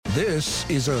This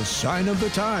is a Sign of the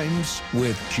Times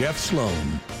with Jeff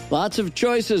Sloan. Lots of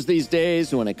choices these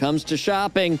days when it comes to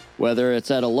shopping, whether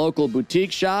it's at a local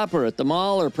boutique shop or at the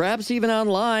mall or perhaps even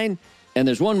online. And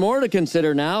there's one more to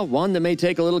consider now, one that may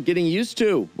take a little getting used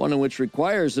to, one in which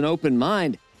requires an open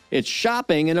mind. It's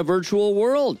shopping in a virtual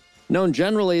world, known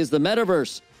generally as the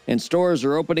Metaverse. And stores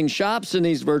are opening shops in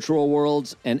these virtual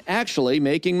worlds and actually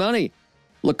making money.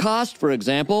 Lacoste, for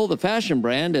example, the fashion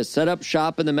brand, has set up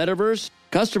shop in the Metaverse.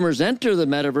 Customers enter the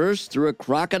Metaverse through a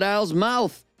crocodile's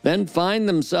mouth, then find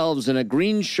themselves in a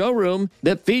green showroom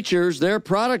that features their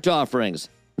product offerings.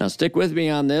 Now stick with me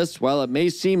on this. While it may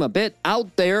seem a bit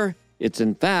out there, it's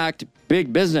in fact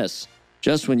big business.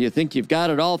 Just when you think you've got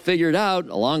it all figured out,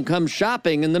 along comes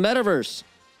shopping in the Metaverse.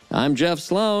 I'm Jeff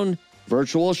Sloan.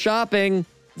 Virtual shopping,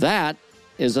 that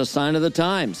is a sign of the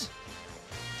times.